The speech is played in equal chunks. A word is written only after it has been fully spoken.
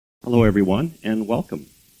Hello, everyone, and welcome.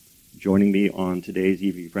 Joining me on today's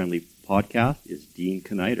EV Friendly podcast is Dean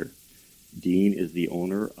Knighter. Dean is the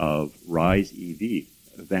owner of Rise EV,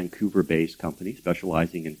 a Vancouver-based company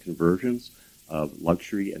specializing in conversions of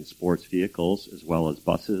luxury and sports vehicles, as well as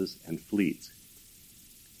buses and fleets.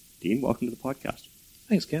 Dean, welcome to the podcast.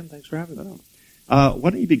 Thanks, Ken. Thanks for having me. Why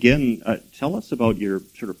don't you begin? Tell us about your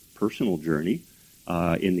sort of personal journey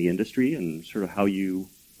in the industry and sort of how you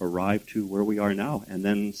arrived to where we are now, and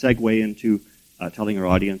then segue into telling our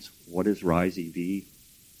audience what is Rise EV,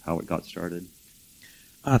 how it got started.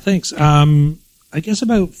 Thanks. I guess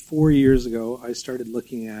about 4 years ago, I started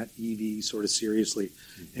looking at EV sort of seriously,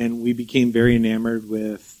 and we became very enamored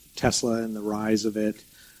with Tesla and the rise of it.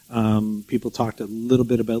 People talked a little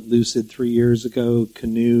bit about Lucid 3 years ago,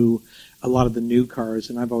 Canoo, a lot of the new cars,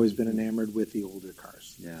 and I've always been enamored with the older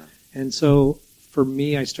cars. Yeah. And so for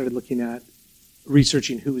me, I started looking at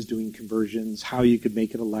researching who was doing conversions, how you could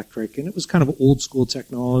make it electric, and it was kind of old school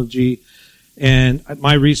technology. And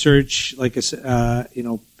my research, like I said,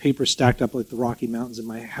 paper stacked up like the Rocky Mountains in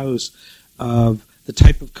my house of the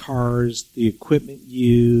type of cars, the equipment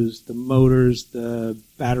used, the motors, the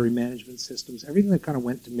battery management systems, everything that kind of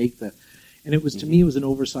went to make and it was, to me, it was an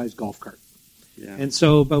oversized golf cart. Yeah. And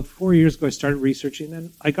so about 4 years ago, I started researching,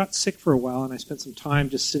 and I got sick for a while, and I spent some time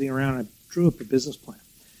just sitting around, and I drew up a business plan.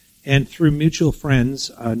 And through mutual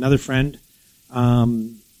friends, another friend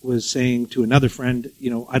was saying to another friend,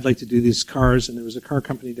 I'd like to do these cars. And there was a car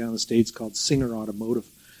company down in the States called Singer Automotive.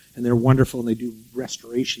 And they're wonderful, and they do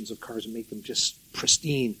restorations of cars and make them just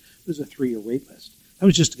pristine. It was a 3-year wait list. That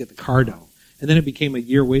was just to get the car done. And then it became a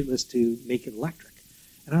year wait list to make it electric.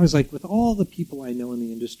 And I was like, with all the people I know in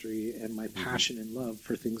the industry and my passion and love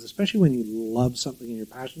for things, especially when you love something and you're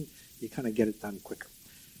passionate, you kind of get it done quicker.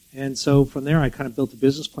 And so from there, I kind of built a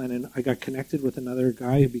business plan, and I got connected with another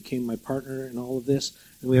guy who became my partner in all of this.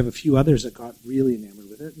 And we have a few others that got really enamored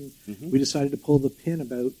with it. And we decided to pull the pin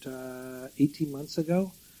about 18 months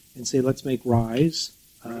ago and say, let's make Rise.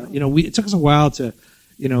 It took us a while to,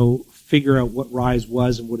 figure out what Rise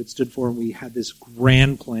was and what it stood for. And we had this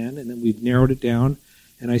grand plan, and then we've narrowed it down.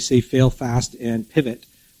 And I say fail fast and pivot,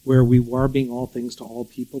 where we were being all things to all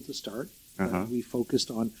people to start. We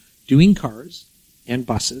focused on doing cars and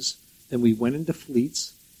buses. Then we went into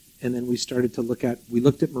fleets, and then we started to looked at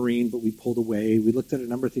marine, but we pulled away. We looked at a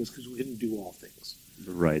number of things because we didn't do all things.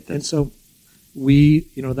 Right. And so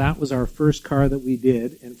that was our first car that we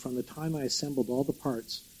did. And from the time I assembled all the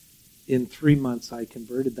parts, in 3 months, I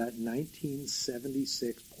converted that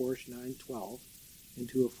 1976 Porsche 912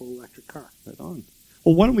 into a full electric car. Right on.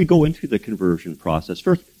 Well, why don't we go into the conversion process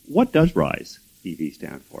first? What does Rise EV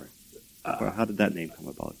stand for? How did that name come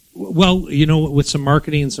about? Well, with some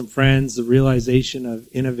marketing and some friends, the realization of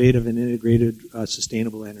innovative and integrated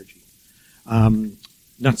sustainable energy. I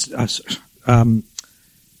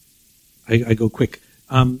go quick.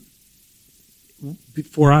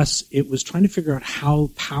 For us, it was trying to figure out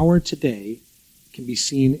how power today can be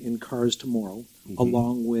seen in cars tomorrow,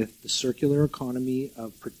 along with the circular economy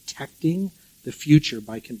of protecting the future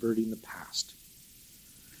by converting the past.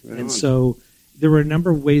 Right and on. So there were a number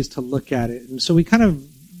of ways to look at it. And so we kind of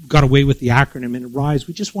got away with the acronym. And Rise,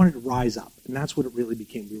 we just wanted to rise up. And that's what it really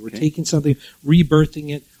became. We were taking something,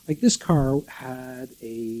 rebirthing it. Like this car had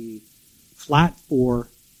a flat 4,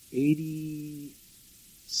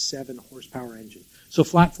 87 horsepower engine. So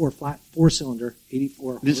flat 4-cylinder,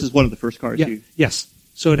 84 horsepower. This is one of the first cars Yes.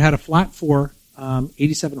 So it had a flat 4,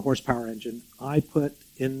 87 horsepower engine. I put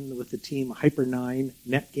in with the team a Hyper 9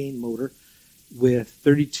 net gain motor with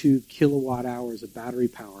 32 kilowatt hours of battery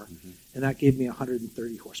power, and that gave me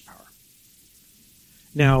 130 horsepower.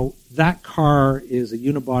 Now, that car is a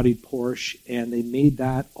unibodied Porsche, and they made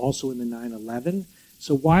that also in the 911.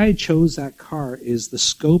 So why I chose that car is the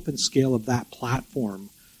scope and scale of that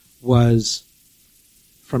platform was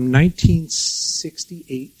from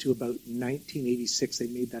 1968 to about 1986, they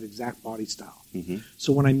made that exact body style.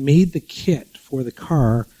 So when I made the kit for the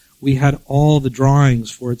car, we had all the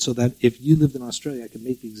drawings for it so that if you lived in Australia, I could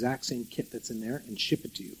make the exact same kit that's in there and ship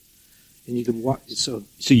it to you. And you could watch. So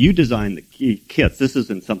you designed the kits. This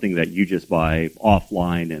isn't something that you just buy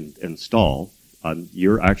offline and install.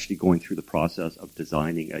 You're actually going through the process of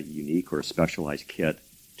designing a unique or a specialized kit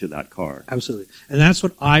to that car. Absolutely. And that's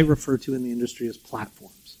what I refer to in the industry as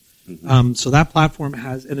platforms. So that platform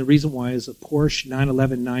has, and the reason why is a Porsche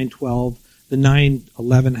 911, 912. The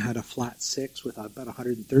 911 had a flat 6 with about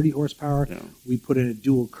 130 horsepower. Yeah. We put in a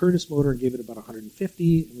dual Curtis motor and gave it about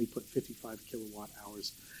 150, and we put 55 kilowatt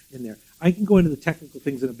hours in there. I can go into the technical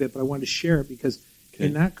things in a bit, but I wanted to share it because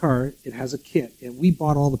in that car, it has a kit, and we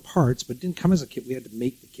bought all the parts, but it didn't come as a kit. We had to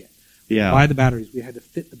make the kit. Yeah. buy the batteries. We had to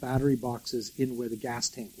fit the battery boxes in where the gas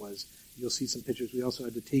tank was. You'll see some pictures. We also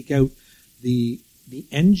had to take out the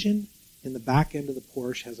engine in the back end of the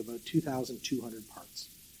Porsche has about 2,200 parts.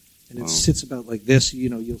 And it sits about like this.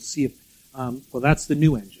 You'll see it. That's the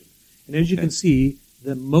new engine. And as you can see,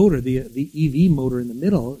 the motor, the EV motor in the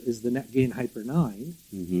middle is the Netgain Hyper 9.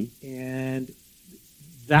 Mm-hmm. And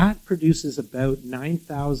that produces about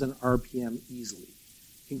 9,000 RPM easily.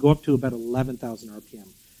 It can go up to about 11,000 RPM.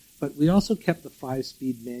 But we also kept the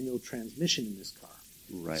 5-speed manual transmission in this car.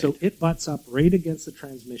 Right. So it butts up right against the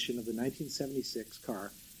transmission of the 1976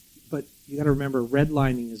 car. But you got to remember,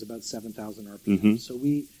 redlining is about 7,000 RPM. Mm-hmm. So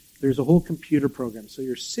there's a whole computer program. So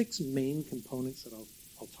your 6 main components that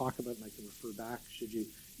I'll talk about, and I can refer back should you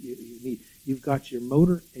need. You've got your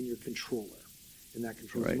motor and your controller, and that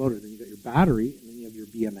controls the motor. Then you've got your battery, and then you have your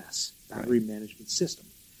BMS, battery management system.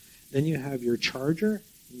 Then you have your charger,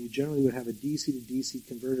 and you generally would have a DC to DC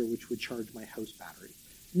converter, which would charge my house battery.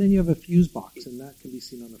 And then you have a fuse box, and that can be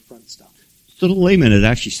seen on the front stuff. So to layman,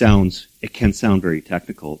 it can sound very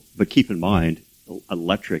technical, but keep in mind,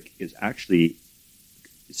 electric is actually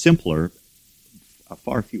simpler,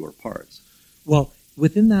 far fewer parts. Well,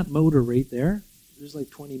 within that motor right there, there's like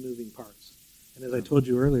 20 moving parts. And as I told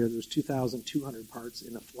you earlier, there's 2,200 parts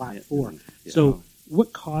in a flat 4. Yeah. So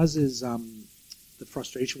what causes the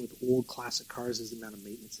frustration with old classic cars is the amount of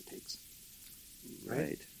maintenance it takes.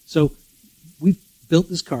 Right. So we built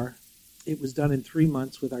this car. It was done in 3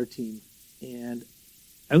 months with our team. And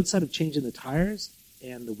outside of changing the tires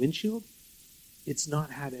and the windshield, it's not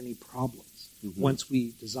had any problems. Mm-hmm. Once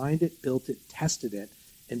we designed it, built it, tested it,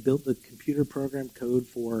 and built the computer program code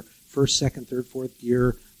for first, second, third, fourth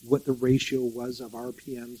gear, what the ratio was of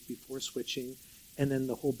RPMs before switching, and then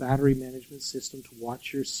the whole battery management system to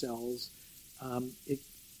watch your cells.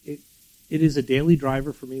 It is a daily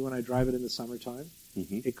driver for me when I drive it in the summertime.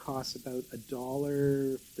 Mm-hmm. It costs about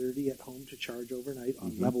 $1.30 at home to charge overnight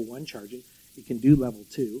on level 1 charging. You can do level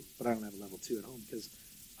 2, but I don't have a level 2 at home because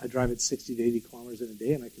I drive it 60 to 80 kilometers in a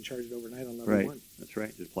day, and I can charge it overnight on level 1. That's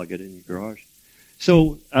right. Just plug it in your garage.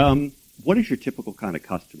 So what is your typical kind of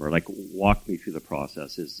customer? Like, walk me through the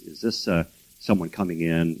process. Is this someone coming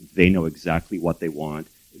in, they know exactly what they want,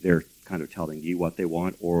 they're kind of telling you what they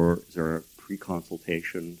want, or is there a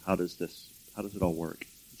pre-consultation? How does it all work?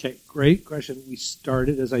 Okay, great question. We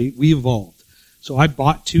started we evolved. So I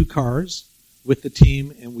bought 2 cars with the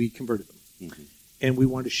team, and we converted them. Mm-hmm. And we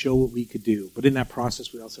wanted to show what we could do. But in that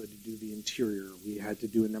process, we also had to do the interior. We had to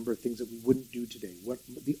do a number of things that we wouldn't do today. What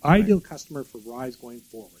the ideal customer for Rise going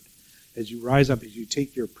forward, as you rise up, is you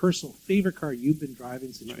take your personal favorite car you've been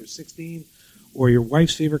driving since you were 16, or your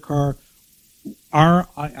wife's favorite car. Our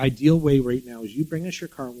ideal way right now is you bring us your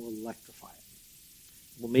car and we'll electrify it.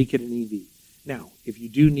 We'll make it an EV. Now, if you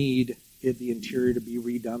do need the interior to be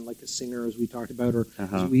redone like a Singer, as we talked about, or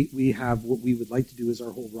we have what we would like to do is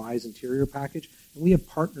our whole Rise interior package. And we have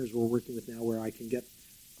partners we're working with now where I can get,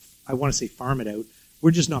 I want to say farm it out.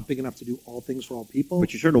 We're just not big enough to do all things for all people.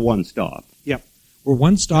 But you're sort of one stop. Yep. We're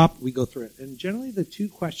one stop, we go through it. And generally the 2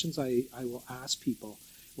 questions I will ask people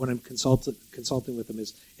when I'm consulting with them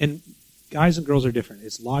is, and guys and girls are different,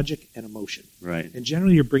 it's logic and emotion. Right. And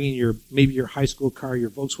generally you're bringing maybe your high school car, your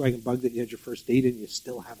Volkswagen Bug that you had your first date in, you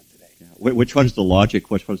still have it today. Yeah. Which one's the logic?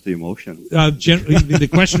 Which one's the emotion? Generally, the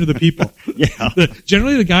question of the people. Yeah.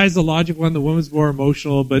 Generally, the guy's the logic one. The woman's more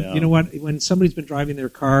emotional. But you know what? When somebody's been driving their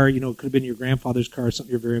car, it could have been your grandfather's car, something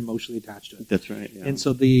you're very emotionally attached to it. That's right. Yeah. And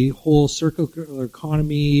so the whole circular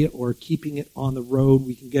economy or keeping it on the road,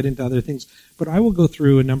 we can get into other things. But I will go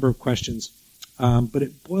through a number of questions. But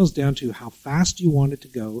it boils down to how fast do you want it to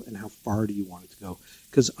go and how far do you want it to go.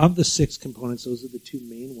 Because of the 6 components, those are the 2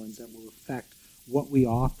 main ones that will affect what we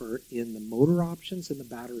offer in the motor options and the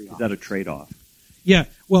battery options. Is that a trade-off? Yeah.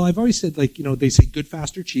 Well, I've always said, they say good,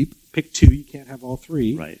 fast, or cheap. Pick 2. You can't have all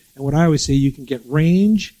 3. Right. And what I always say, you can get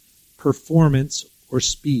range, performance, or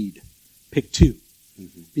speed. Pick 2.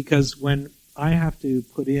 Mm-hmm. Because when I have to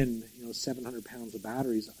put in, 700 pounds of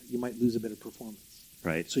batteries, you might lose a bit of performance.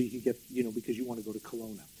 Right. So you can get, because you want to go to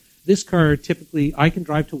Kelowna. This car, typically, I can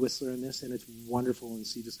drive to Whistler in this, and it's wonderful in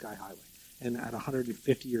Sea to Sky Highway. And at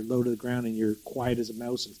 150, you're low to the ground, and you're quiet as a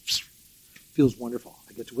mouse, and feels wonderful.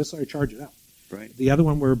 I get to Whistler, I charge it up. Right. The other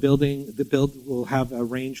one we're building, the build will have a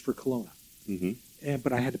range for Kelowna. Mm-hmm.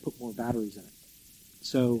 But I had to put more batteries in it.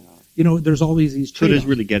 So, there's always these trade-offs. So it is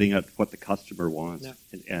really getting at what the customer wants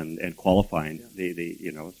and qualifying,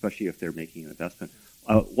 especially if they're making an investment.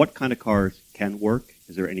 What kind of cars can work?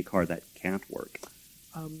 Is there any car that can't work?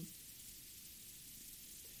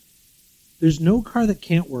 There's no car that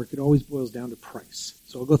can't work. It always boils down to price.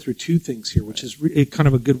 So I'll go through 2 things here, which is kind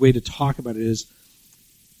of a good way to talk about it is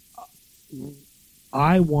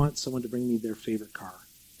I want someone to bring me their favorite car,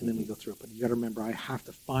 and then we go through it. But you got to remember, I have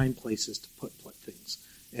to find places to put things.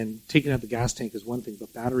 And taking out the gas tank is one thing,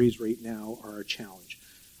 but batteries right now are a challenge.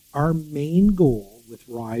 Our main goal with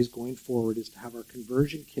Rise going forward is to have our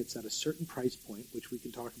conversion kits at a certain price point, which we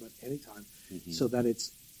can talk about anytime, so that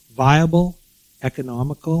it's viable,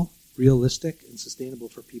 economical, realistic, and sustainable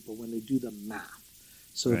for people when they do the math.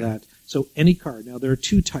 So any car. Now, there are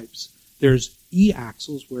two types. There's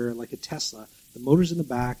e-axles, where, like a Tesla, the motor's in the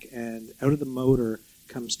back, and out of the motor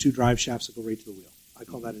comes two drive shafts that go right to the wheel. I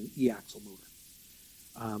call that an e-axle motor.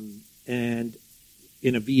 And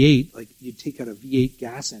in a V8, like you take out a V8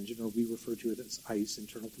 gas engine, or we refer to it as ICE,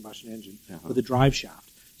 internal combustion engine, with a drive shaft.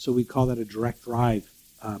 So we call that a direct drive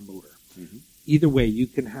motor. Either way, you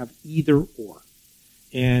can have either or.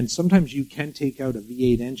 And sometimes you can take out a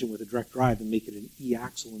V8 engine with a direct drive and make it an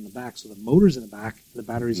e-axle in the back. So the motor's in the back, and the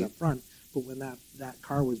battery's up front. But when that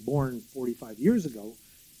car was born 45 years ago,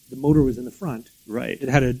 the motor was in the front. Right. It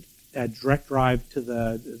had a direct drive to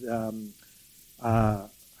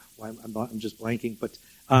I'm just blanking, but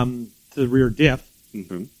to the rear diff.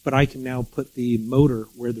 But I can now put the motor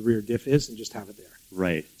where the rear diff is and just have it there.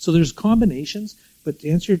 Right. So there's combinations, but to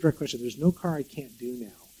answer your direct question, there's no car I can't do now.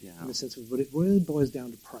 In the sense of, but it really boils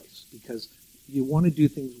down to price, because you want to do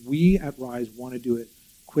things. We at Rise want to do it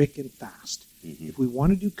quick and fast. If we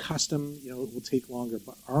want to do custom, it will take longer.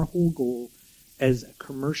 But our whole goal as a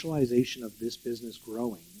commercialization of this business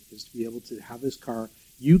growing is to be able to have this car,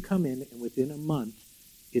 you come in and within a month,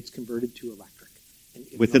 it's converted to electric. And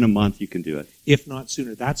within a month, you can do it. If not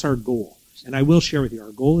sooner. That's our goal. And I will share with you,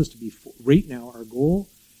 our goal is to be, right now, our goal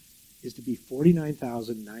is to be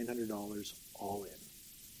 $49,900 all in.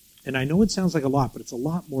 And I know it sounds like a lot, but it's a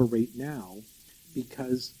lot more right now,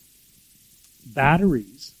 because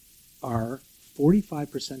batteries are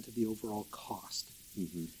 45% of the overall cost.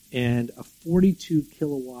 And a 42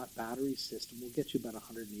 kilowatt battery system will get you about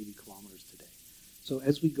 180 kilometers today. So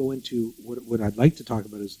as we go into what I'd like to talk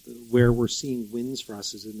about is where we're seeing wins for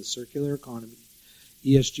us is in the circular economy,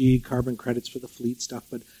 ESG, carbon credits for the fleet stuff,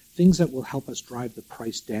 but things that will help us drive the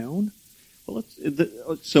price down. Well,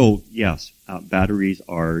 yes, batteries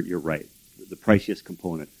are, you're right, the priciest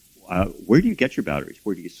component. Where do you get your batteries?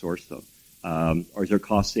 Where do you source them? Or is there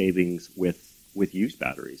cost savings with used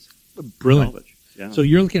batteries? Brilliant. Salvage. Yeah. So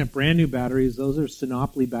you're looking at brand new batteries. Those are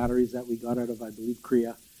Sinopoli batteries that we got out of, I believe,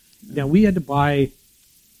 Korea. Now, we had to buy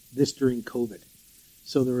this during COVID.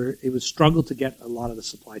 So it was struggle to get a lot of the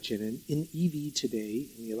supply chain. And in EV today,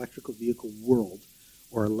 in the electrical vehicle world,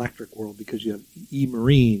 or electric world, because you have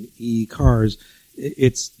e-marine, e-cars,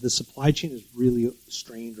 the supply chain is really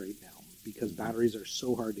strained right now because batteries are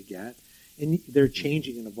so hard to get. And they're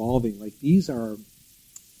changing and evolving. Like, these are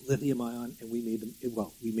lithium ion, and we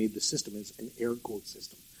made the system as an air-cooled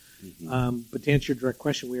system. But to answer your direct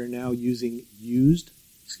question, we are now using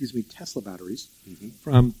Tesla batteries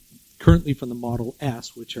currently from the Model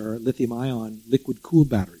S, which are lithium-ion liquid-cooled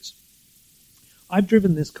batteries. I've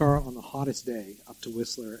driven this car on the hottest day up to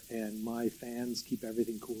Whistler, and my fans keep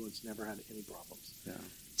everything cool. It's never had any problems. Yeah.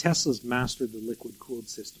 Tesla's mastered the liquid-cooled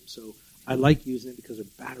system, so I like using it because their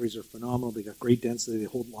batteries are phenomenal. They got great density, they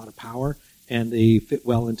hold a lot of power, and they fit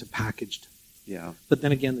well into packaged. Yeah. But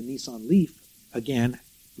then again, the Nissan Leaf, again,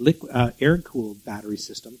 air-cooled battery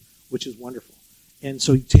system, which is wonderful. And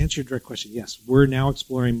so to answer your direct question, yes, we're now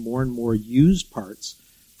exploring more and more used parts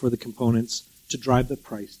for the components to drive the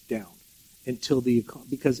price down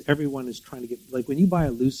because everyone is trying to get, like when you buy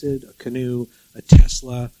a Lucid, a Canoe, a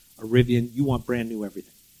Tesla, a Rivian, you want brand new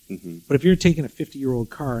everything. But if you're taking a 50-year-old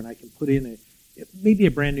car and I can put in maybe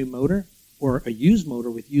a brand new motor or a used motor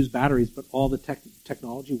with used batteries, but all the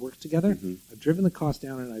technology works together, I've driven the cost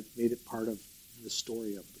down and I've made it part of the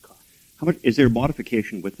story of the car. How much is there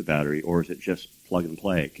modification with the battery, or is it just plug and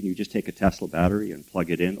play? Can you just take a Tesla battery and plug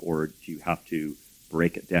it in, or do you have to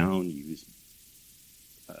break it down, use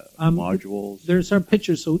modules? There's our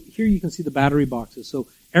pictures. So here you can see the battery boxes. So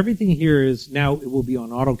everything here is now, it will be on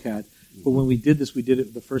AutoCAD. But when we did this, we did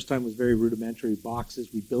it the first time was very rudimentary boxes.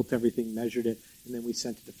 We built everything, measured it, and then we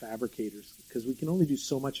sent it to fabricators because we can only do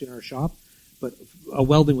so much in our shop. But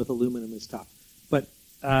welding with aluminum is tough. But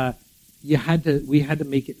we had to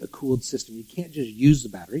make it a cooled system. You can't just use the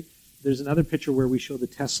battery. There's another picture where we show the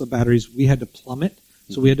Tesla batteries. We had to plumb it.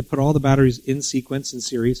 So we had to put all the batteries in sequence, in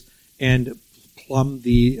series, and plumb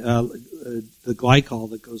the glycol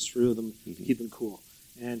that goes through them to keep them cool.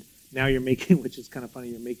 And now you're making, which is kind of funny,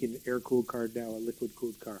 you're making an air-cooled car now, a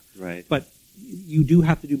liquid-cooled car. Right. But you do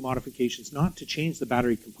have to do modifications, not to change the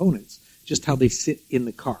battery components, just how they sit in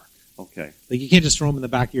the car. Okay. Like, you can't just throw them in the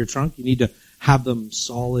back of your trunk. You need to have them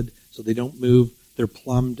solid so they don't move. they're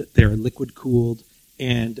plumbed, they're liquid cooled,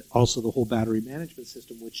 and also the whole battery management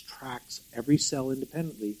system, which tracks every cell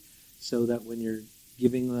independently, so that when you're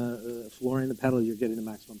giving the flooring the pedal, you're getting the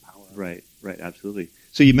maximum power. Right, absolutely.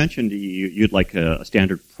 So you mentioned you'd like a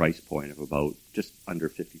standard price point of about just under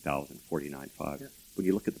 $50,000, $49,500. Yeah. When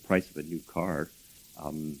you look at the price of a new car,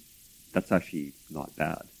 that's actually not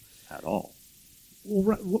bad at all.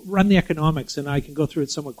 We'll run the economics, and I can go through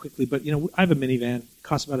it somewhat quickly. But I have a minivan. It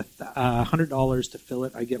costs about $100 to fill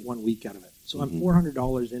it. I get 1 week out of it, so I'm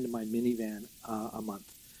 $400 into my minivan a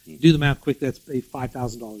month. Do the math quickly. That's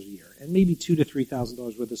 $5,000 a year, and maybe $2,000 to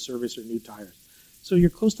 $3,000 worth of service or new tires. So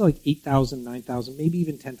you're close to like $8,000, $9,000, maybe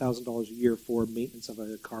even $10,000 a year for maintenance of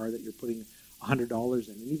a car that you're putting $100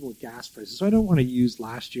 in, and even with gas prices. So I don't want to use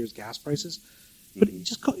last year's gas prices, but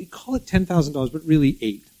just call it $10,000, but really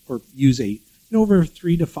 $8,000, or use $8,000. Over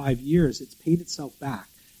 3 to 5 years, it's paid itself back,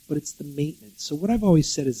 but it's the maintenance. So what I've always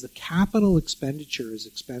said is the capital expenditure is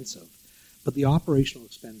expensive, but the operational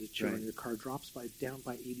expenditure on your car drops down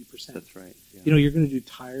by 80%. That's right. Yeah. You're going to do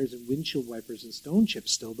tires and windshield wipers and stone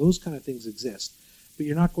chips still. Those kind of things exist, but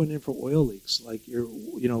you're not going in for oil leaks, like your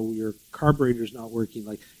carburetor's not working.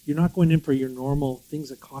 Like you're not going in for your normal things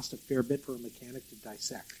that cost a fair bit for a mechanic to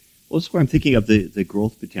dissect. Well, that's where I'm thinking of the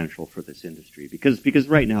growth potential for this industry, because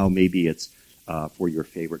right now maybe it's for your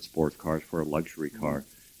favorite sports cars, for a luxury car.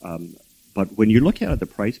 But when you look at the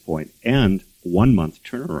price point and 1 month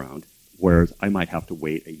turnaround, whereas I might have to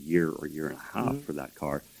wait a year or year and a half for that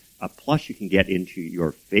car, plus you can get into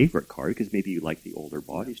your favorite car because maybe you like the older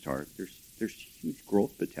body style. There's huge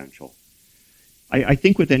growth potential. I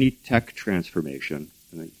think with any tech transformation,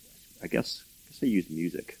 and I guess I use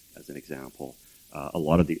music as an example, a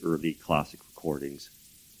lot of the early classic recordings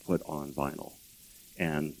put on vinyl.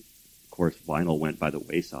 And of course, vinyl went by the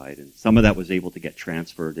wayside, and some of that was able to get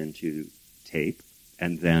transferred into tape,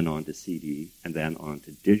 and then onto CD, and then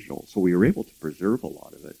onto digital. So we were able to preserve a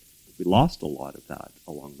lot of it. We lost a lot of that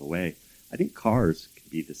along the way. I think cars can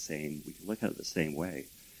be the same. We can look at it the same way.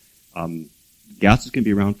 Gas is going to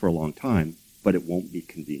be around for a long time, but it won't be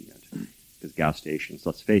convenient, because gas stations,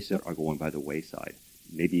 let's face it, are going by the wayside.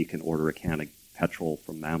 Maybe you can order a can of petrol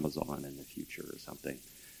from Amazon in the future or something.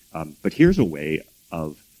 But here's a way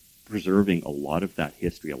of preserving a lot of that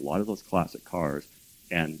history, a lot of those classic cars,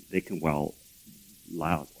 and they can well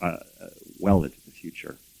into the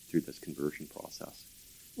future through this conversion process.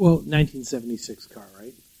 Well, 1976 car,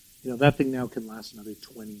 right? That thing now can last another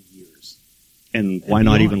 20 years. And why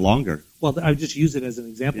not even longer? Well, I would just use it as an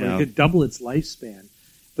example. Yeah. It could double its lifespan,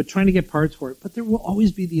 but trying to get parts for it. But there will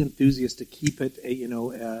always be the enthusiast to keep it,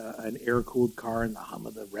 an air-cooled car and the hum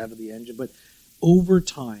of the rev of the engine. But over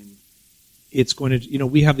time, it's going to,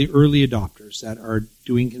 we have the early adopters that are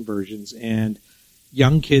doing conversions, and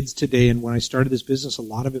young kids today. And when I started this business, a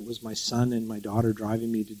lot of it was my son and my daughter driving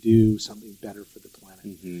me to do something better for the planet.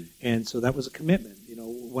 Mm-hmm. And so that was a commitment.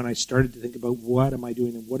 When I started to think about what am I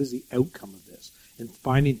doing and what is the outcome of this, and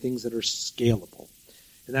finding things that are scalable.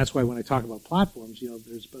 And that's why when I talk about platforms,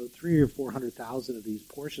 there's about 300,000 or 400,000 of these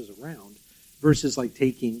Porsches around, versus like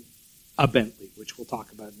taking a Bentley, which we'll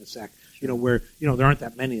talk about in a sec, where, there aren't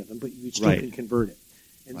that many of them, but you still can convert it.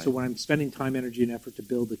 And so when I'm spending time, energy, and effort to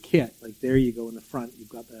build a kit, like there you go in the front, you've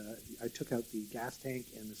got I took out the gas tank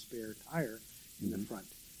and the spare tire in the front.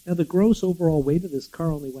 Now the gross overall weight of this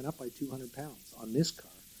car only went up by 200 pounds on this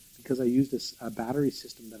car, because I used a battery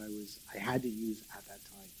system that I had to use at that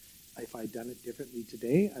time. If I'd done it differently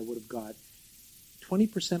today, I would have got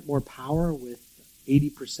 20% more power with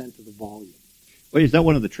 80% of the volume. Well, is that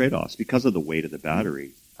one of the trade-offs? Because of the weight of the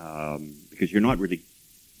battery, because you're not really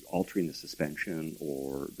altering the suspension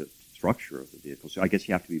or the structure of the vehicle. So I guess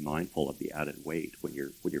you have to be mindful of the added weight when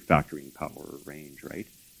you're factoring power or range, right?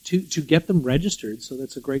 To get them registered, so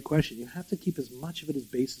that's a great question. You have to keep as much of it as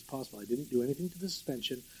base as possible. I didn't do anything to the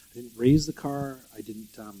suspension. I didn't raise the car. I didn't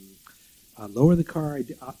lower the car.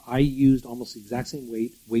 I used almost the exact same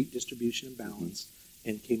weight distribution and balance,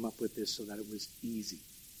 and came up with this so that it was easy.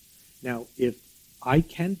 Now, if I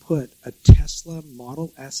can put a Tesla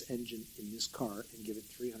Model S engine in this car and give it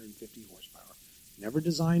 350 horsepower, never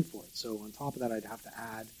designed for it. So on top of that, I'd have to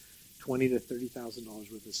add $20,000 to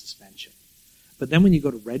 $30,000 worth of suspension. But then when you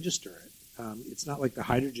go to register it, it's not like the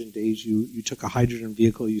hydrogen days. You took a hydrogen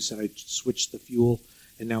vehicle, you said I switched the fuel,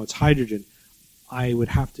 and now it's hydrogen. I would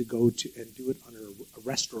have to go to and do it under a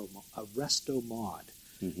resto mod,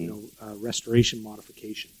 restoration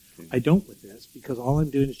modification. I don't with this, because all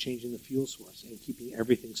I'm doing is changing the fuel source and keeping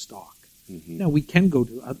everything stock. Now we can go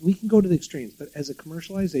to the extremes, but as a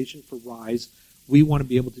commercialization for Rise, we want to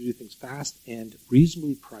be able to do things fast and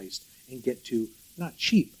reasonably priced and get to not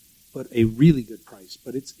cheap, but a really good price.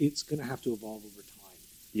 But it's going to have to evolve over time.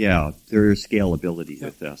 Yeah, there's scalability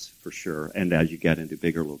with this for sure. And as you get into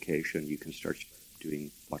bigger location, you can start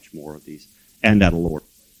doing much more of these and at a lower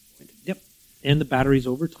point. Yep. And the batteries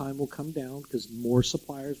over time will come down because more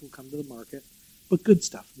suppliers will come to the market. But good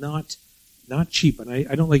stuff, not cheap. And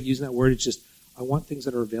I don't like using that word. It's just I want things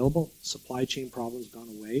that are available, supply chain problems gone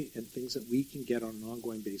away, and things that we can get on an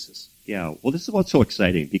ongoing basis. Yeah, well, this is what's so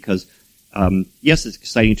exciting because, yes, it's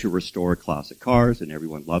exciting to restore classic cars and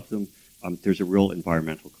everyone loves them. There's a real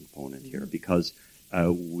environmental component here because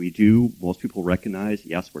most people recognize,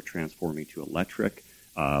 yes, we're transforming to electric,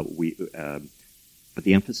 but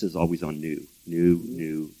the emphasis is always on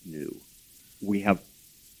new. We have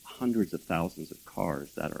hundreds of thousands of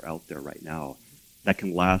cars that are out there right now that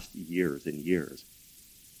can last years and years.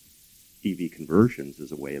 EV conversions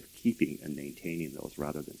is a way of keeping and maintaining those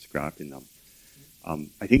rather than scrapping them.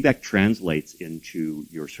 I think that translates into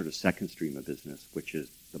your sort of second stream of business, which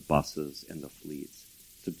is the buses and the fleets.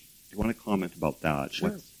 So do you want to comment about that?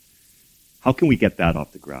 Sure. How can we get that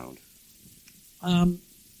off the ground?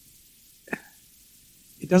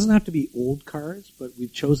 It doesn't have to be old cars, but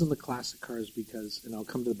we've chosen the classic cars because, and I'll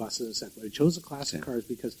come to the buses in a second, but I chose the classic cars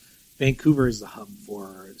because Vancouver is the hub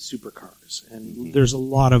for supercars. And there's a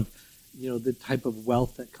lot of, the type of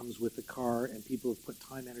wealth that comes with the car, and people have put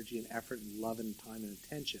time, energy, and effort, and love, and time, and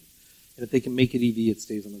attention. And if they can make it EV, it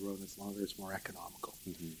stays on the road, and it's longer, it's more economical.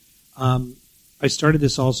 I started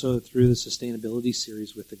this also through the sustainability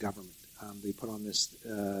series with the government. They put on this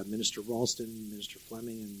Minister Ralston, Minister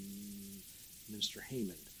Fleming, and Minister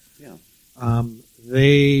Haymond. Yeah.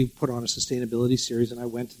 They put on a sustainability series, and I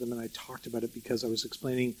went to them and I talked about it because I was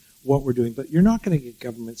explaining what we're doing. But you're not going to get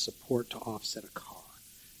government support to offset a car,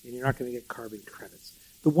 and you're not going to get carbon credits.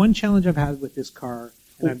 The one challenge I've had with this car...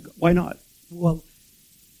 why not? Well,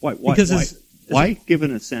 because why give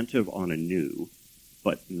an incentive on a new,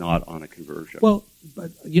 but not on a conversion? Well,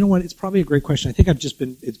 but you know what? It's probably a great question. I think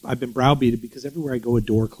I've been browbeated because everywhere I go, a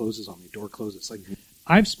door closes on me. Door closes. Like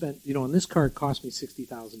I've spent, on this car, it cost me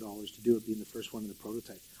 $60,000 to do it, being the first one in the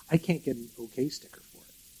prototype. I can't get an OK sticker for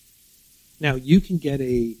it. Now you can get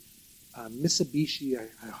a Mitsubishi.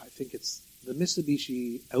 I think it's the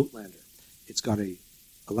Mitsubishi Outlander. It's got a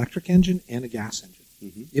electric engine and a gas engine.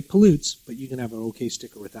 It pollutes, but you can have an OK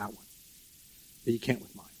sticker with that one. But you can't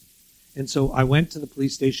with mine. And so I went to the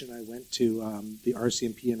police station, I went to the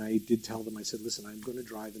RCMP, and I did tell them, I said, listen, I'm going to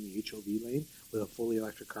drive in the HOV lane with a fully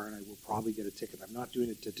electric car, and I will probably get a ticket. I'm not doing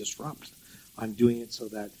it to disrupt. I'm doing it so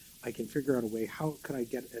that I can figure out a way, how could I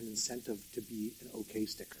get an incentive to be an OK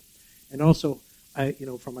sticker? And also,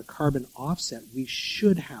 from a carbon offset, we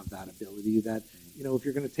should have that ability that, if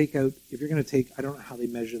you're going to take, I don't know how they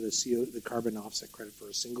measure the carbon offset credit for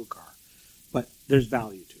a single car, but there's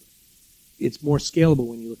value to it. It's more scalable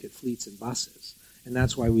when you look at fleets and buses, and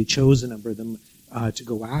that's why we chose a number of them to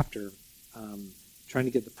go after, trying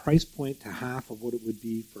to get the price point to half of what it would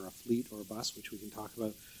be for a fleet or a bus, which we can talk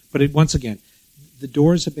about. But once again, the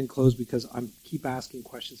doors have been closed because I keep asking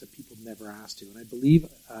questions that people never asked to, and I believe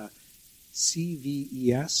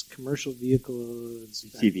CVES, Commercial Vehicle...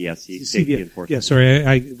 CVSE, Safety Enforcement. Yeah, sorry,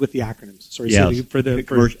 I with the acronyms. Sorry, yes.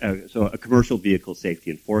 So a Commercial Vehicle Safety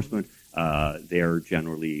Enforcement... they're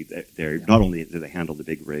not only do they handle the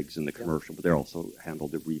big rigs and the commercial, but they also handle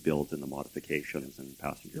the rebuilds and the modifications and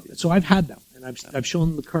passenger vehicles. So I've had them, and I've shown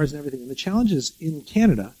them the cars and everything. And the challenge is, in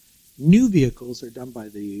Canada, new vehicles are done by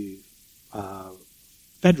the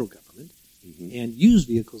federal government, and used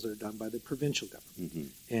vehicles are done by the provincial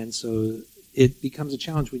government. And so it becomes a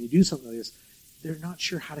challenge when you do something like this. They're not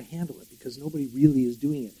sure how to handle it because nobody really is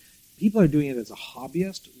doing it. People are doing it as a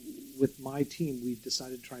hobbyist. With my team, we've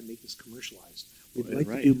decided to try and make this commercialized. We'd like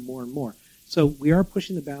to do more and more. So we are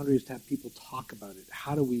pushing the boundaries to have people talk about it.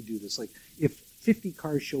 How do we do this? Like, if 50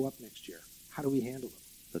 cars show up next year, how do we handle them?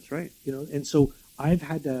 That's right. And so I've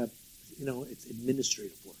had to, it's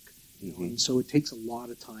administrative work. And so it takes a lot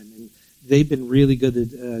of time. And they've been really good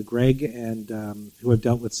at Greg and who I've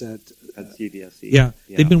dealt with at CVSE. Yeah,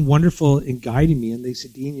 they've been wonderful in guiding me. And they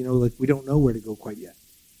said, Dean, we don't know where to go quite yet.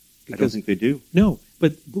 I don't think they do. No,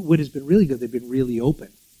 but what has been really good, they've been really open.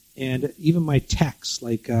 And even my techs,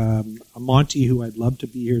 like Monty, who I'd love to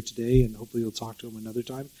be here today, and hopefully you'll talk to him another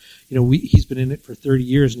time. He's been in it for 30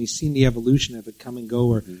 years, and he's seen the evolution of it come and go,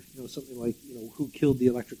 or something like, who killed the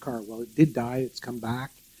electric car? Well, it did die. It's come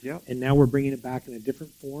back, and now we're bringing it back in a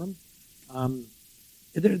different form.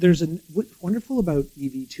 What's wonderful about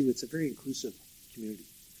EV too. It's a very inclusive community.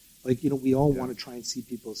 Like, we all want to try and see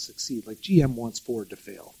people succeed. Like, GM wants Ford to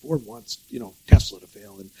fail. Ford wants, Tesla to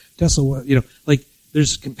fail. And Tesla,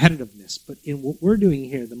 there's competitiveness. But in what we're doing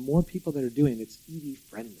here, the more people that are doing it, it's EV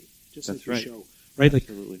friendly. just That's as you right. show, right? Like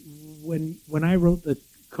Absolutely. when I wrote the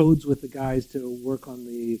codes with the guys to work on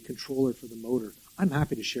the controller for the motor, I'm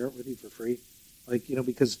happy to share it with you for free. Like,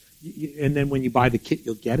 because, and then when you buy the kit,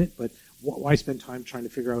 you'll get it, but why spend time trying to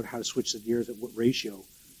figure out how to switch the gears at what ratio?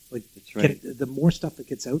 Like, That's right. the more stuff that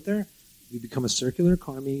gets out there, we become a circular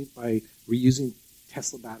economy by reusing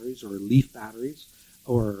Tesla batteries or Leaf batteries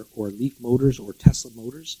or Leaf motors or Tesla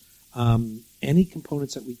motors. Any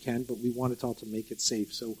components that we can, but we want it all to make it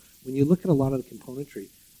safe. So when you look at a lot of the componentry,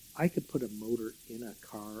 I could put a motor in a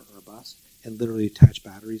car or a bus and literally attach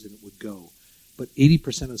batteries and it would go. But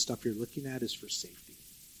 80% of the stuff you're looking at is for safety.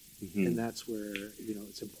 Mm-hmm. And that's where,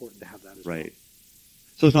 it's important to have that as well. Right.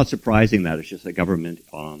 So it's not surprising that it's just the government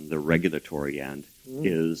on the regulatory end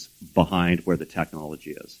is behind where the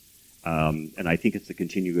technology is. And I think it's the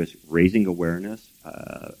continuous raising awareness,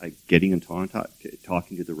 getting in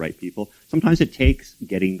talking to the right people. Sometimes it takes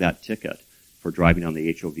getting that ticket for driving on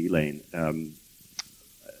the HOV lane to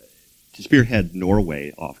spearhead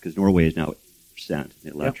Norway off, because Norway is now 8%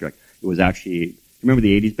 electric. Yep. It was actually, remember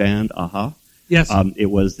the 80s band, Aha? Yes. It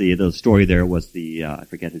was the story there was I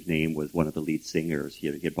forget his name, was one of the lead singers. He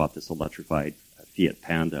had bought this electrified Fiat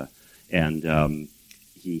Panda, and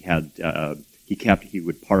he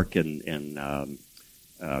would park in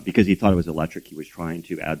because he thought it was electric, he was trying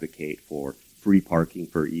to advocate for free parking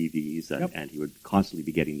for EVs, and he would constantly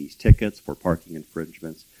be getting these tickets for parking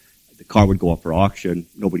infringements. The car would go up for auction,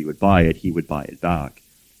 nobody would buy it, he would buy it back.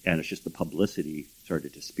 And it's just the publicity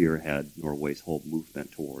started to spearhead Norway's whole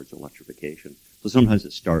movement towards electrification. So sometimes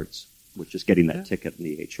it starts with just getting that ticket in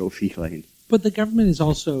the HOV lane. But the government is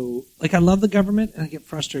also, I love the government, and I get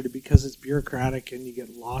frustrated because it's bureaucratic and you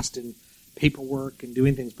get lost in paperwork and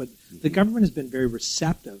doing things. But the government has been very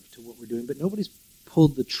receptive to what we're doing, but nobody's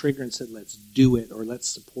pulled the trigger and said, let's do it, or let's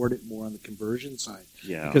support it more on the conversion side.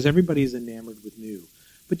 Yeah. Because everybody's enamored with new.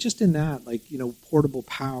 But just in that, portable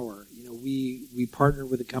power, we partnered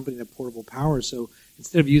with a company that portable power. So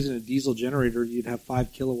instead of using a diesel generator, you'd have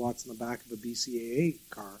 5 kilowatts in the back of a BCAA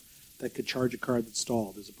car that could charge a car that's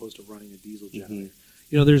stalled as opposed to running a diesel generator.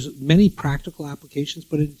 There's many practical applications,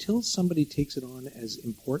 but until somebody takes it on as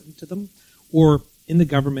important to them, or in the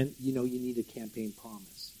government, you need a campaign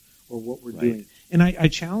promise or what we're doing. And I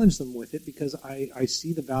challenge them with it because I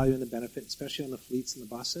see the value and the benefit, especially on the fleets and the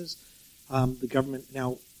buses. The government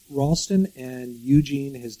now, Ralston and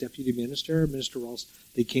Eugene, his deputy minister, Minister Ralston,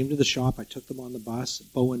 they came to the shop. I took them on the bus.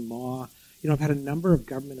 Bowen Ma. I've had a number of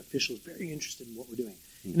government officials very interested in what we're doing,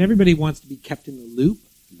 and everybody wants to be kept in the loop.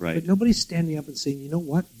 Right. But nobody's standing up and saying, you know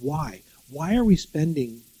what? Why? Why are we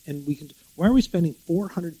spending? Why are we spending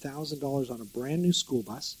 $400,000 on a brand new school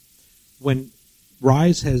bus when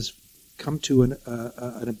Rise has come to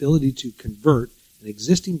an ability to convert an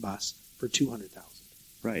existing bus for $200,000?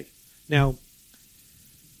 Right. Now,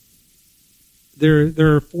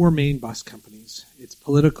 there are 4 main bus companies. It's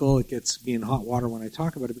political. It gets me in hot water when I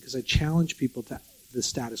talk about it because I challenge people to the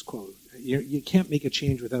status quo. You can't make a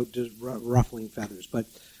change without just ruffling feathers. But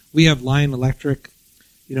we have Lion Electric.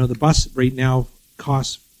 The bus right now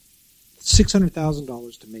costs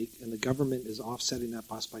 $600,000 to make, and the government is offsetting that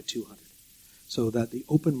bus by $200,000. So that the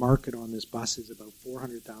open market on this bus is about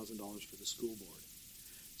 $400,000 for the school board.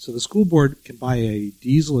 So the school board can buy a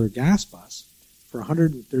diesel or gas bus for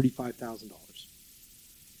 $135,000.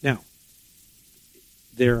 Now,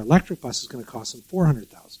 their electric bus is going to cost them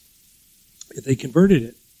 $400,000. If they converted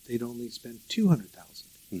it, they'd only spend $200,000.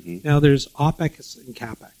 Mm-hmm. Now, there's OPEX and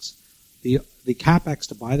CAPEX. The CAPEX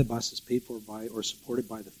to buy the bus is paid for by or supported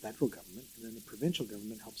by the federal government, and then the provincial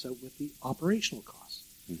government helps out with the operational costs.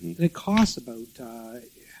 Mm-hmm. And it costs about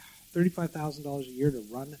 $35,000 a year to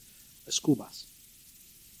run a school bus,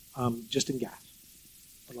 just in gas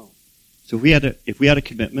alone. So if we had a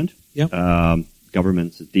commitment,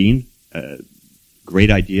 government says, Dean,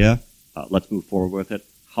 great idea, let's move forward with it.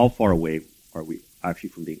 How far away are we actually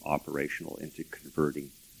from being operational into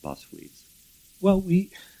converting bus fleets? Well,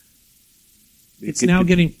 it's now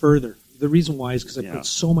getting further. The reason why is because I put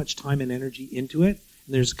so much time and energy into it,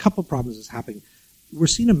 and there's a couple of problems that's happening. We're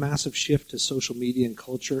seeing a massive shift to social media and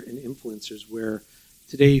culture and influencers where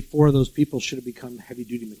today 4 of those people should have become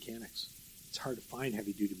heavy-duty mechanics. It's hard to find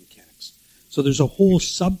heavy-duty mechanics. So there's a whole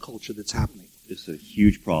subculture that's happening. There's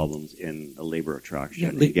huge problems in the labor attraction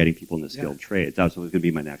and getting people in the skilled trades. That's going to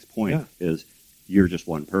be my next point, is you're just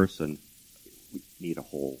one person. We need a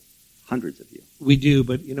whole hundreds of you. We do,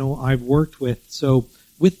 but, I've worked with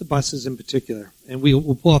the buses in particular, and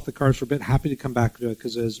we'll pull off the cars for a bit. Happy to come back to it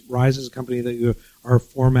because as Rise is a company our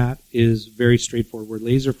format is very straightforward. We're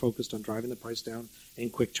laser focused on driving the price down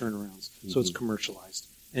and quick turnarounds. So it's commercialized.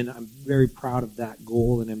 And I'm very proud of that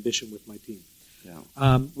goal and ambition with my team.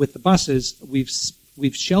 Yeah. With the buses,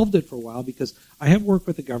 we've shelved it for a while because I have worked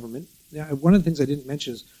with the government. Now, one of the things I didn't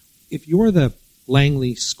mention is if you're the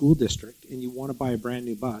Langley School District and you want to buy a brand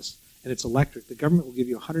new bus and it's electric, the government will give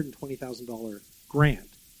you a $120,000 grant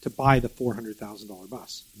to buy the $400,000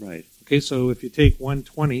 bus. Right. Okay, so if you take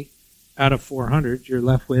 120 out of 400, you're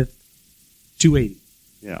left with 280.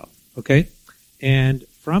 Yeah. Okay, and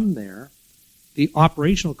from there, the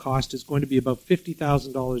operational cost is going to be about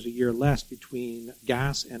 $50,000 a year less between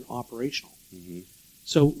gas and operational. Mm-hmm.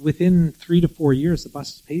 So within 3 to 4 years, the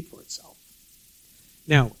bus has paid for itself.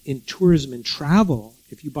 Now, in tourism and travel,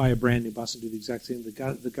 if you buy a brand new bus and do the exact same,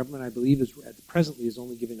 the government, I believe, presently is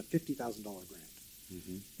only giving a $50,000 grant.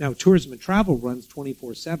 Mm-hmm. Now, tourism and travel runs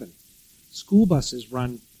 24/7. School buses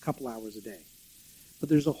run a couple hours a day. But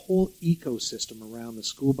there's a whole ecosystem around the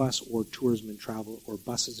school bus or tourism and travel or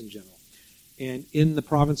buses in general. And in the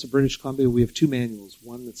province of British Columbia, we have two manuals,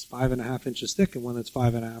 one that's 5.5 inches thick and one that's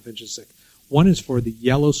 5.5 inches thick. One is for the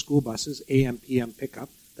yellow school buses, AM, PM pickup,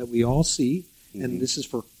 that we all see, and this is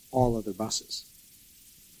for all other buses.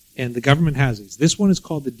 And the government has these. This one is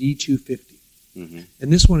called the D250. Mm-hmm.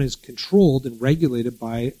 And this one is controlled and regulated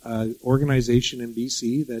by an organization in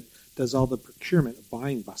BC that does all the procurement of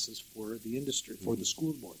buying buses for the industry, for the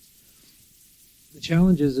school boards. The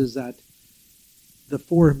challenge is that the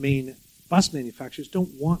four main bus manufacturers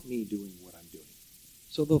don't want me doing what I'm doing.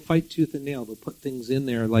 So they'll fight tooth and nail. They'll put things in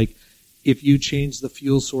there like if you change the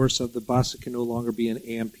fuel source of the bus, it can no longer be an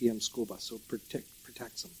AM/PM school bus. So it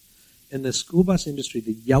protects them. And the school bus industry,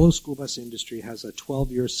 the yellow school bus industry, has a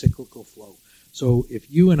 12-year cyclical flow. So if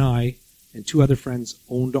you and I and two other friends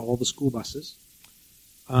owned all the school buses,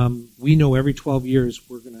 we know every 12 years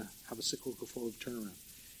we're going to have a cyclical flow of turnaround.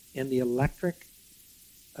 And the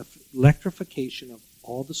electrification of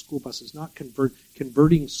all the school buses, not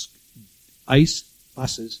converting ICE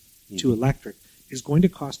buses to electric, is going to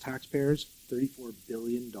cost taxpayers $34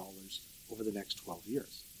 billion over the next 12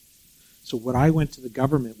 years. So what I went to the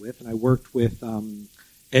government with, and I worked with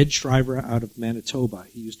Ed Shriver out of Manitoba.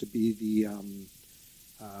 He used to be the,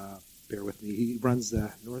 bear with me, he runs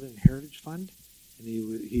the Northern Heritage Fund.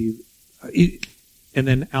 And and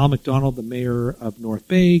then Al McDonald, the mayor of North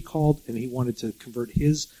Bay, called, and he wanted to convert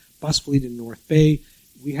his bus fleet in North Bay.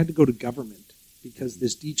 We had to go to government because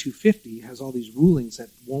this D250 has all these rulings that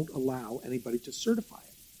won't allow anybody to certify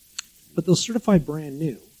it. But they'll certify brand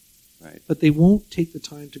new. Right. But they won't take the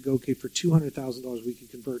time to go, okay, for $200,000 we can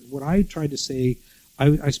convert. What I tried to say,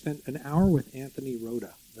 I spent an hour with Anthony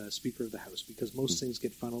Rota, the Speaker of the House, because most things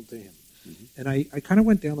get funneled to him. Mm-hmm. And I kind of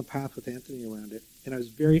went down the path with Anthony around it, and I was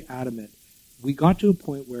very adamant. We got to a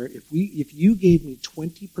point where if you gave me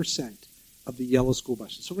 20% of the yellow school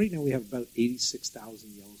buses, so right now we have about 86,000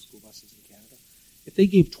 yellow school buses in Canada. If they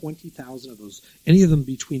gave 20,000 of those, any of them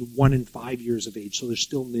between 1 and 5 years of age, so they're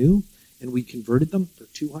still new, and we converted them for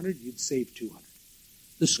 200, you'd save 200.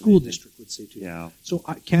 The school district would save 200. Yeah. So,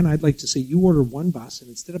 Ken, I'd like to say you order one bus, and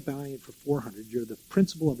instead of buying it for 400, you're the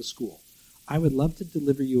principal of a school. I would love to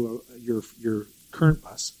deliver you your current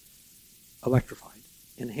bus electrified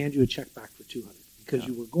and hand you a check back for 200 because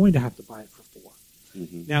you were going to have to buy it for 4.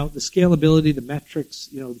 Mm-hmm. Now, the scalability, the metrics,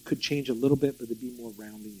 could change a little bit, but there'd be more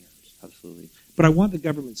rounding errors. Absolutely. But I want the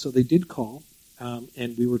government, so they did call,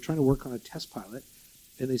 and we were trying to work on a test pilot,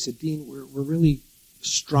 and they said, Dean, we're really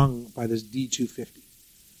strung by this D250,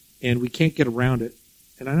 and we can't get around it.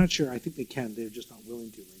 And I'm not sure. I think they can. They're just not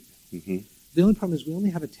willing to right now. Mm-hmm. The only problem is we only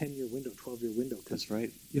have a 10-year window, 12-year window. That's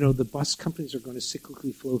right. The bus companies are going to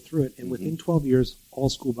cyclically flow through it, and within 12 years, all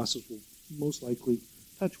school buses will most likely,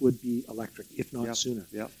 touch wood, be electric, if not sooner.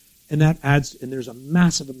 Yep. And that adds, and there's a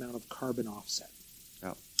massive amount of carbon offset.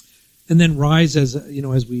 Yep. And then RISE, as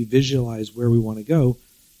we visualize where we want to go,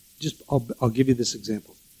 I'll give you this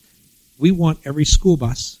example. We want every school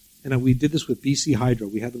bus, and we did this with BC Hydro.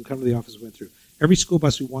 We had them come to the office and went through. Every school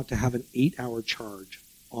bus, we want to have an 8-hour charge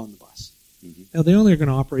on the bus. Mm-hmm. Now, they only are going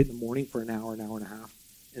to operate in the morning for an hour and a half,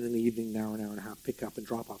 and in the evening, an hour and a half, pick up and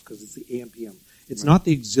drop off, because it's the AM/PM. It's not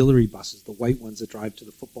the auxiliary buses, the white ones that drive to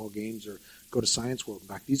the football games or go to Science World and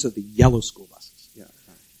back. These are the yellow school buses. Yeah.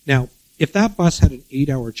 Right. Now, if that bus had an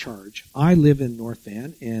 8-hour charge, I live in North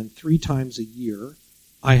Van, and 3 times a year,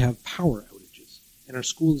 I have power outages, and our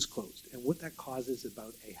school is closed. And what that causes is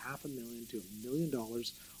about $500,000 to $1 million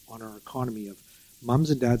on our economy of moms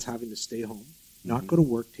and dads having to stay home, not go to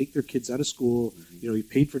work, take their kids out of school. You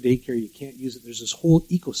paid for daycare, you can't use it. There's this whole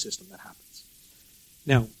ecosystem that happens.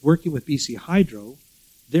 Now, working with BC Hydro,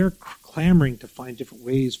 they're clamoring to find different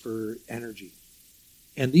ways for energy.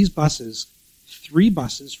 And these buses, 3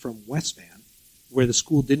 buses from West Van, where the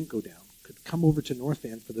school didn't go down, could come over to North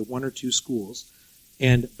Van for the 1 or 2 schools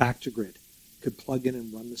and back to grid. could plug in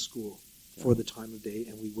and run the school for the time of day,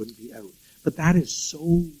 and we wouldn't be out. But that is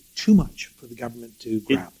so too much for the government to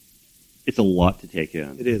grab. It's a lot to take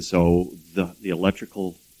in. It is. So the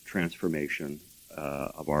electrical transformation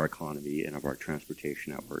of our economy and of our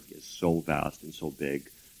transportation network is so vast and so big.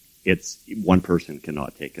 It's one person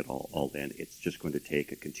cannot take it all in. It's just going to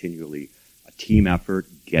take a team effort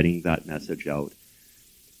getting that message out.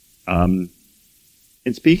 And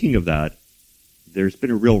speaking of that, there's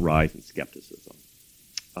been a real rise in skepticism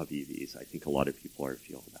of EVs. I think a lot of people are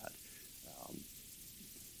feeling that.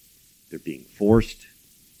 They're being forced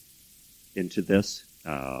into this.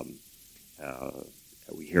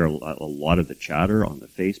 We hear a lot of the chatter on the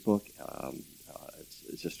Facebook.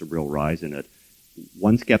 It's just a real rise in it.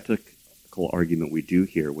 One skeptical argument we do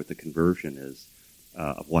hear with the conversion is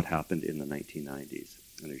of what happened in the 1990s.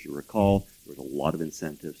 And as you recall, there was a lot of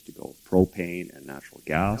incentives to go propane and natural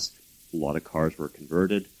gas. Yep. A lot of cars were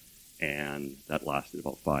converted, and that lasted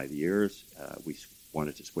about 5 years. We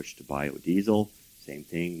wanted to switch to biodiesel. Same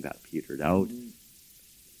thing, that petered out. Mm-hmm.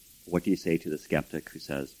 What do you say to the skeptic who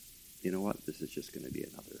says, you know what, this is just going to be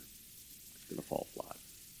it's going to fall flat?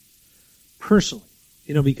 Personally,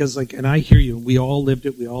 because and I hear you, we all lived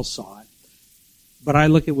it, we all saw it. But I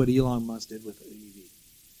look at what Elon Musk did with EV.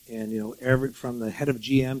 And, from the head of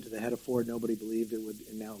GM to the head of Ford, nobody believed it would,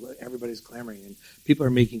 and now everybody's clamoring. And people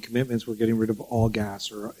are making commitments. We're getting rid of all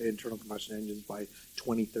gas or internal combustion engines by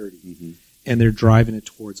 2030. Mm-hmm. And they're driving it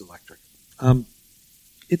towards electric.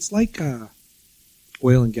 It's like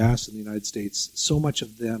oil and gas in the United States. So much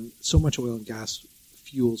oil and gas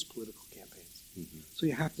fuels political campaigns. Mm-hmm. So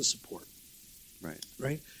you have to support.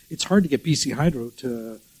 Right? It's hard to get BC Hydro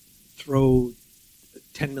to throw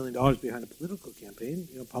 $10 million behind a political campaign,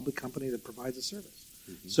 public company that provides a service.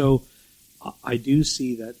 Mm-hmm. So I do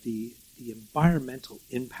see that the environmental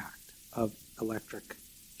impact of electric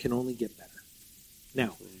can only get better.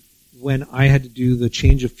 Now, when I had to do the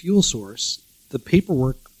change of fuel source, the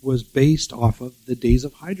paperwork was based off of the days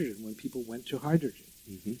of hydrogen, when people went to hydrogen.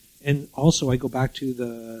 Mm-hmm. And also I go back to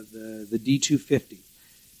the D250.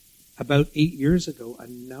 About 8 years ago, a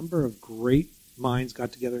number of great minds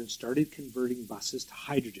got together and started converting buses to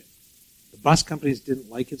hydrogen. The bus companies didn't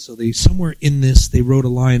like it, so somewhere in this, they wrote a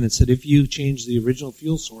line that said, if you change the original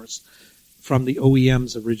fuel source from the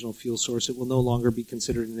OEM's original fuel source, it will no longer be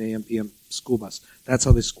considered an AM/PM school bus. That's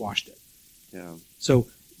how they squashed it. Yeah. So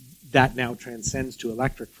that now transcends to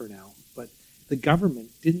electric for now, but the government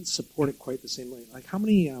didn't support it quite the same way. Like, how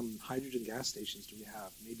many hydrogen gas stations do we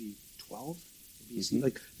have? Maybe 12 in BC? Mm-hmm.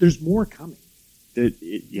 Like, there's more coming.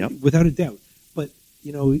 Yep. Without a doubt. But,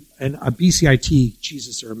 and a BCIT,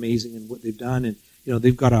 Jesus, they're amazing in what they've done. And,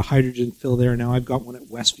 they've got a hydrogen fill there now. I've got one at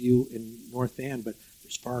Westview in North Van, but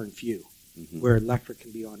there's far and few where electric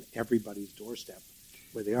can be on everybody's doorstep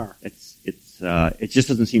where they are. It just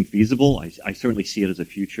doesn't seem feasible. I certainly see it as a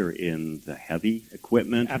future in the heavy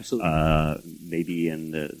equipment. Absolutely. Maybe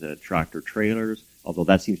in the tractor trailers, although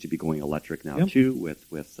that seems to be going electric now too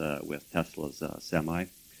with Tesla's Semi.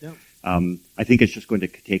 Yeah. I think it's just going to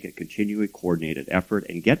take a continually coordinated effort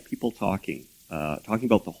and get people talking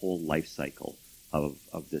about the whole life cycle of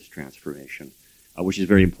this transformation, which is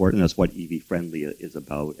very important. That's what EV Friendly is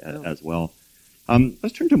about as well.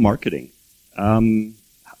 Let's turn to marketing.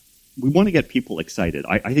 We want to get people excited.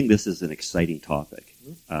 I think this is an exciting topic,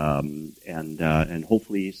 and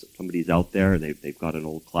hopefully somebody's out there. They've got an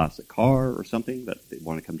old classic car or something that they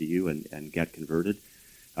want to come to you and get converted.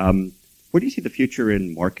 Where do you see the future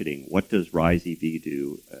in marketing? What does Rise EV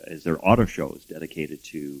do? Is there auto shows dedicated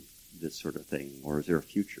to this sort of thing, or is there a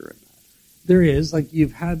future in that? There is.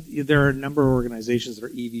 There are a number of organizations that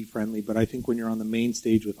are EV friendly, but I think when you're on the main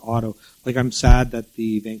stage with auto, I'm sad that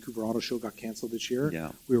the Vancouver Auto Show got canceled this year.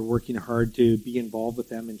 Yeah. We were working hard to be involved with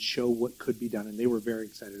them and show what could be done, and they were very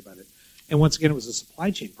excited about it. And once again, it was a supply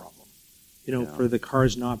chain problem, for the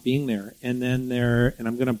cars not being there. And then and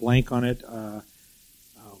I'm going to blank on it,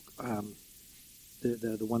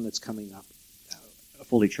 the one that's coming up.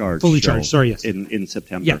 Fully charged. Sorry, yes. In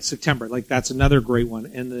September. Yeah, September. That's another great one.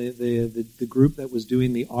 And the group that was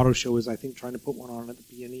doing the auto show is, I think, trying to put one on at the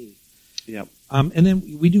PNE. Yep. And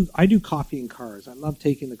then I do coffee and cars. I love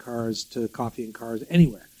taking the cars to coffee and cars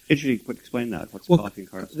anywhere. Explain that. What's coffee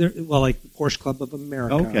and cars? Like the Porsche Club of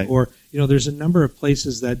America. Okay. Or, there's a number of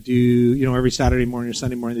places that do, every Saturday morning or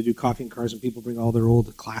Sunday morning, they do coffee and cars, and people bring all their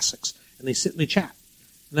old classics, and they sit and they chat.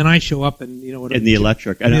 And then I show up and, in the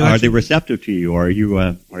electric. And are they receptive to you, or are you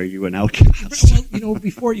an outcast? Well,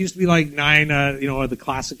 before it used to be like 9, the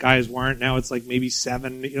classic guys weren't. Now it's like maybe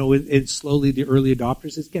 7. It's slowly the early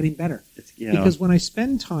adopters. It's getting better. Because when I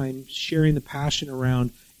spend time sharing the passion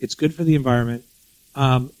around, it's good for the environment,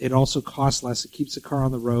 It also costs less. It keeps the car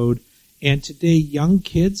on the road. And today, young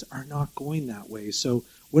kids are not going that way. So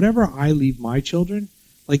whatever I leave my children,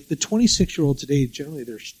 like the 26-year-old today, generally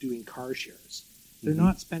they're doing car shares. They're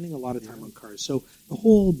not spending a lot of time on cars. So the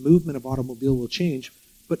whole movement of automobile will change.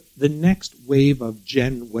 But the next wave of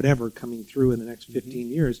Gen whatever coming through in the next 15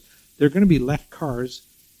 years, they're going to be left cars.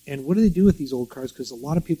 And what do they do with these old cars? Because a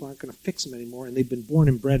lot of people aren't going to fix them anymore, and they've been born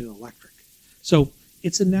and bred in electric. So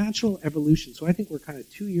it's a natural evolution. So I think we're kind of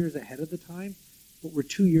 2 years ahead of the time, but we're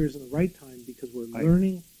 2 years in the right time because we're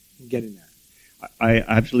learning and getting there. I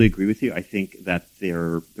absolutely agree with you. I think that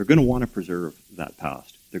they're going to want to preserve that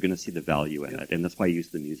past. They're going to see the value in it, and that's why I use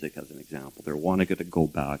the music as an example. They're wanting to go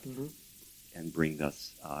back and bring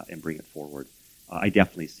this and bring it forward. I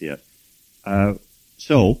definitely see it.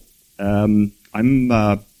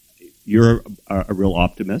 You're a real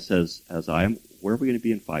optimist, as I am. Where are we going to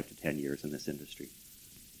be in 5 to 10 years in this industry?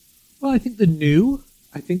 Well, I think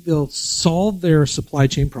they'll solve their supply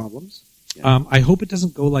chain problems. Yeah. I hope it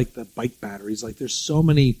doesn't go like the bike batteries. Like there's so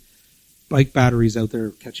many bike batteries out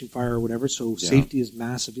there catching fire or whatever. So safety is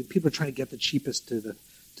massive. People are trying to get the cheapest to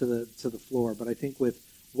the floor. But I think with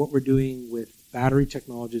what we're doing with battery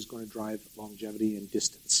technology is going to drive longevity and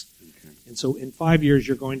distance. Okay. And so in 5 years,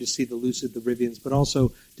 you're going to see the Lucid, the Rivians, but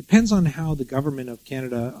also depends on how the government of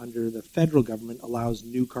Canada under the federal government allows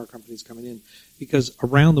new car companies coming in. Because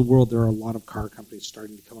around the world, there are a lot of car companies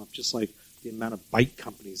starting to come up, just like the amount of bike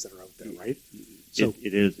companies that are out there, right? So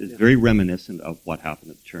it's very reminiscent of what happened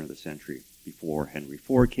at the turn of the century. Before Henry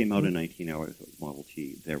Ford came out in 1908 with Model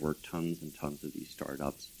T, there were tons and tons of these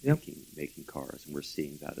startups making cars, and we're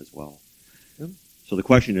seeing that as well. Yep. So the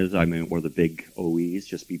question is, will the big OEs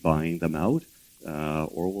just be buying them out,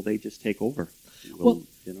 or will they just take over?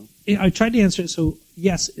 I tried to answer it. So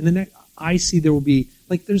yes, in the next, I see there will be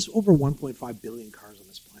there's over 1.5 billion cars on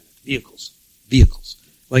this planet, vehicles.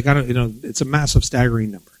 It's a massive, staggering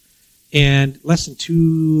number, and less than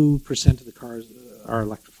 2% of the cars are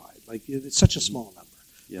electrified. It's such a small number.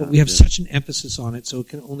 Yeah, but we have such an emphasis on it, so it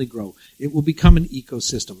can only grow. It will become an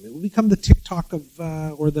ecosystem. It will become the TikTok of,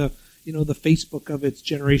 or the Facebook of its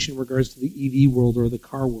generation in regards to the EV world or the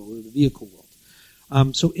car world or the vehicle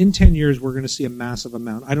world. So in 10 years, we're going to see a massive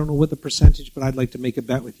amount. I don't know what the percentage, but I'd like to make a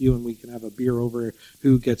bet with you, and we can have a beer over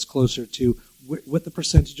who gets closer to what the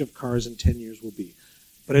percentage of cars in 10 years will be.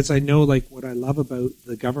 But as I know, what I love about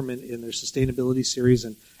the government in their sustainability series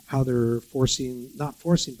and how they're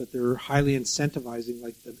but they're highly incentivizing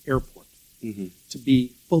the airport to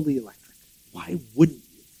be fully electric. Why wouldn't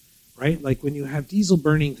you? Right? When you have diesel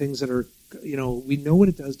burning things that are, we know what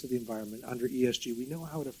it does to the environment under ESG. We know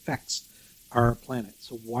how it affects our planet.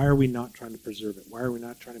 So why are we not trying to preserve it? Why are we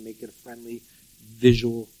not trying to make it a friendly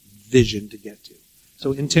visual vision to get to?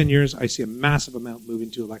 So in 10 years, I see a massive amount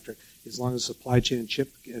moving to electric as long as supply chain and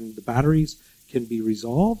chip and the batteries can be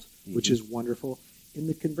resolved, which is wonderful. In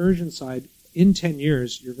the conversion side, in 10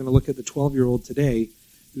 years, you're going to look at the 12-year-old today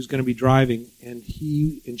who's going to be driving, and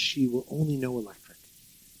he and she will only know electric.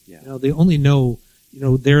 Yeah. They only know,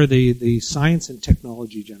 they're the science and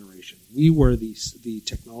technology generation. We were the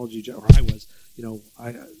technology, or I was,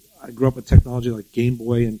 I grew up with technology like Game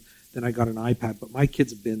Boy, and then I got an iPad, but my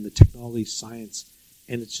kids have been the technology, science,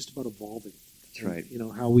 and it's just about evolving. That's right.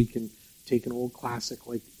 How we can take an old classic,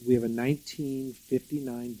 we have a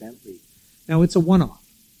 1959 Bentley. Now, it's a one-off.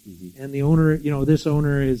 And the owner, this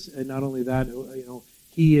owner is, and not only that,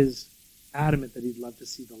 he is adamant that he'd love to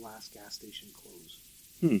see the last gas station close.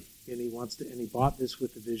 And he bought this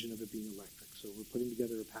with the vision of it being electric. So we're putting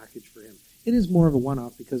together a package for him. It is more of a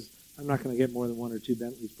one-off because I'm not going to get more than one or two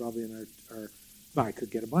Bentleys probably in our I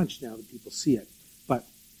could get a bunch now that people see it. But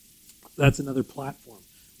that's another platform.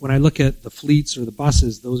 When I look at the fleets or the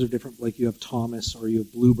buses, those are different. You have Thomas or you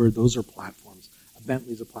have Bluebird, those are platforms. A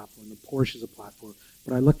Bentley's a platform. The Porsche is a platform.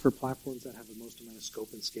 But I look for platforms that have the most amount of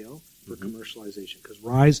scope and scale for commercialization. Because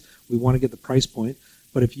Rise, we want to get the price point.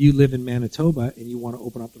 But if you live in Manitoba and you want to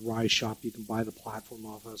open up the Rise shop, you can buy the platform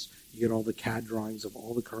off us. You get all the CAD drawings of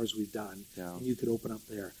all the cars we've done. Yeah. And you could open up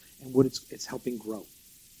there. And it's helping grow.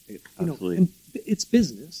 Absolutely. And it's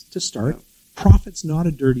business to start. Yeah. Profit's not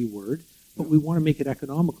a dirty word, but we want to make it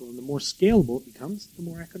economical. And the more scalable it becomes, the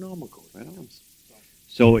more economical it becomes.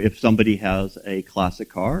 So if somebody has a classic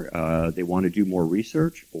car, they want to do more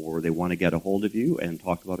research, or they want to get a hold of you and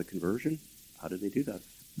talk about a conversion, how do they do that?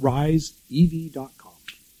 RiseEV.com.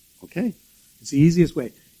 Okay. It's the easiest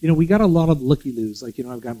way. We got a lot of looky-loos. I've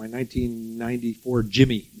got my 1994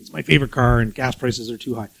 Jimmy. It's my favorite car, and gas prices are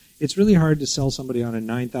too high. It's really hard to sell somebody on a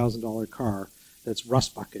 $9,000 car that's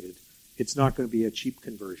rust-bucketed. It's not going to be a cheap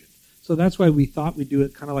conversion. So that's why we thought we'd do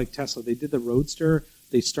it kind of like Tesla. They did the Roadster.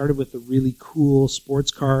 They started with a really cool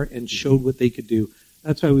sports car and showed what they could do.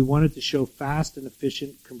 That's why we wanted to show fast and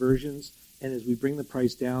efficient conversions. And as we bring the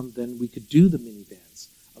price down, then we could do the minivans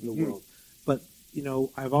of the world. But,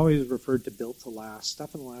 I've always referred to built to last.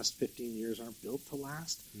 Stuff in the last 15 years aren't built to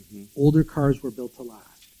last. Older cars were built to last.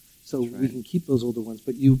 So we can keep those older ones.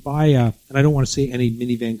 But you buy and I don't want to say any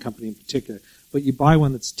minivan company in particular, but you buy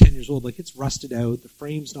one that's 10 years old, like it's rusted out, the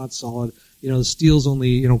frame's not solid, the steel's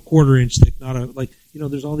only, quarter inch thick,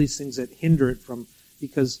 there's all these things that hinder it from,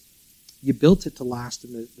 because you built it to last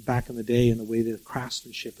in the back in the day and the way the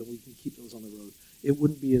craftsmanship, and we can keep those on the road. It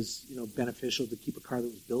wouldn't be as, beneficial to keep a car that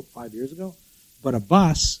was built 5 years ago, but a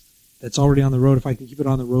bus that's already on the road, if I can keep it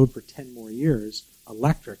on the road for 10 more years,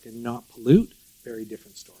 electric and not pollute, very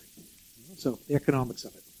different story. So the economics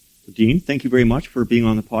of it. Dean, thank you very much for being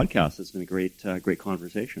on the podcast. It's been a great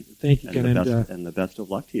conversation. Thank you, Ken. And the best of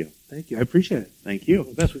luck to you. Thank you. I appreciate it. Thank you.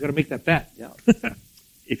 The best. We've got to make that bet. Yeah.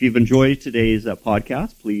 If you've enjoyed today's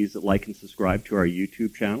podcast, please like and subscribe to our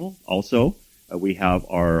YouTube channel. Also, we have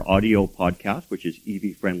our audio podcast, which is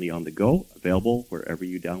EV Friendly on the Go, available wherever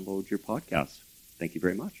you download your podcasts. Thank you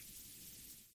very much.